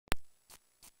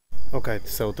Okay,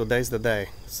 so today's the day.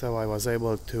 So I was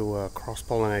able to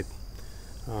cross-pollinate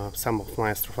some of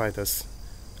my astrophytums.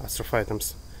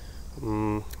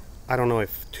 I don't know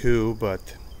if two,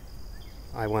 but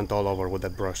I went all over with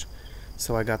that brush.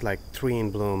 So I got like 3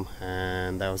 in bloom,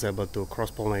 and I was able to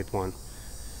cross-pollinate one.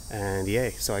 And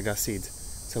yay! So I got seeds.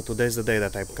 So today's the day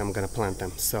that I'm gonna plant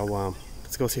them. So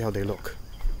let's go see how they look.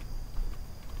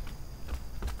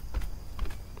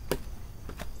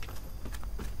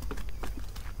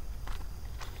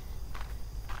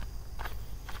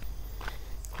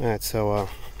 Alright, so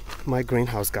my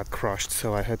greenhouse got crushed,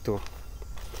 so I had to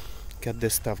get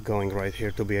this stuff going right here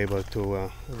to be able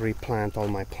to replant all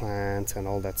my plants and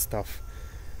all that stuff.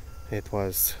 It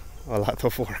was a lot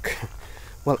of work.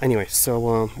 Well, anyway, so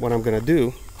what I'm gonna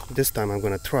do this time, I'm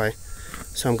gonna try.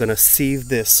 So I'm gonna sieve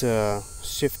this,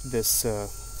 shift this,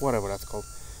 whatever that's called,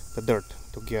 the dirt,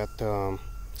 to get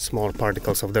small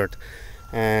particles of dirt.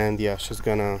 And yeah, she's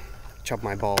gonna chop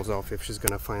my balls off if she's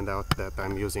gonna find out that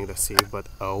I'm using the sieve, but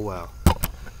oh well.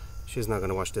 She's not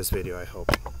gonna watch this video, I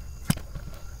hope.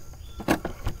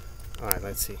 Alright,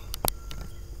 let's see.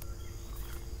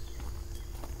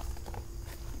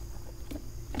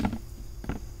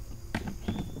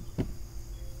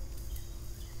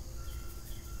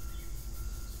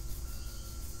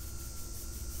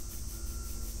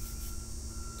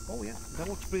 Oh yeah, that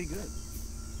looks pretty good.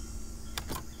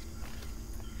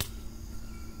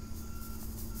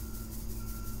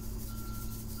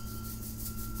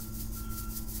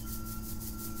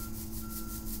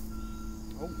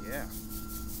 Oh yeah.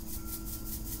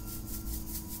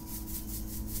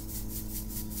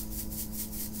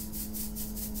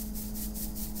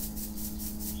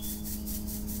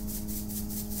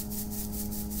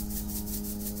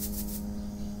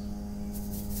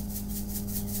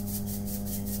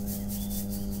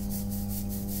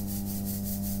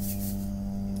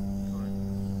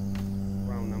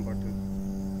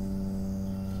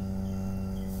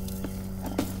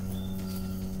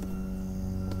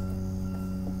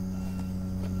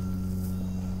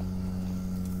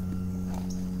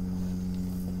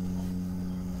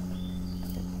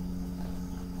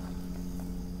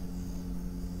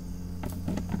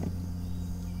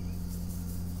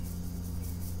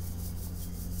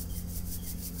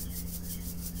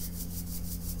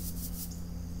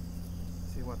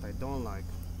 What I don't like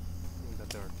in the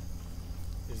dirt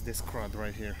is this crud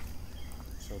right here.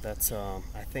 So that's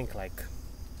I think like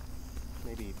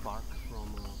maybe bark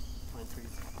from pine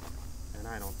trees, and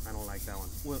I don't like that one.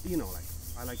 Well, you know, like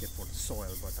I like it for the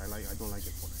soil, but I don't like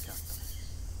it for the cacti.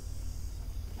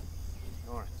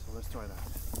 All right, so let's try that.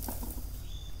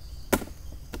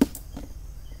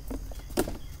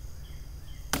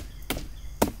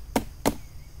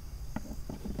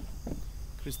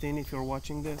 Christine, if you're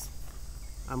watching this,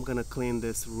 I'm gonna clean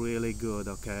this really good,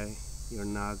 okay? You're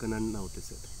not gonna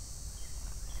notice it.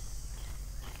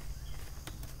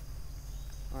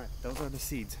 Alright, those are the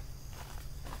seeds.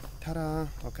 Ta-da!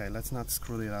 Okay, let's not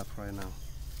screw it up right now.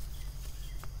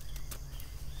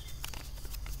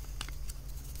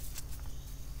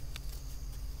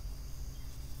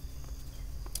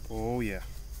 Oh yeah.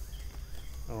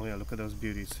 Oh yeah, look at those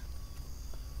beauties.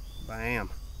 Bam!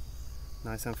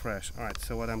 Nice and fresh. Alright,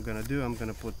 so what I'm gonna do, I'm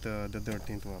gonna put the dirt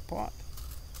into a pot.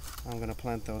 I'm gonna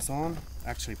plant those on.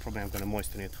 Actually, probably I'm gonna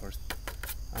moisten it first.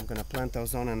 I'm gonna plant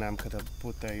those on, and I'm gonna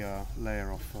put a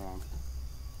layer of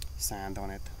sand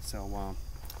on it. So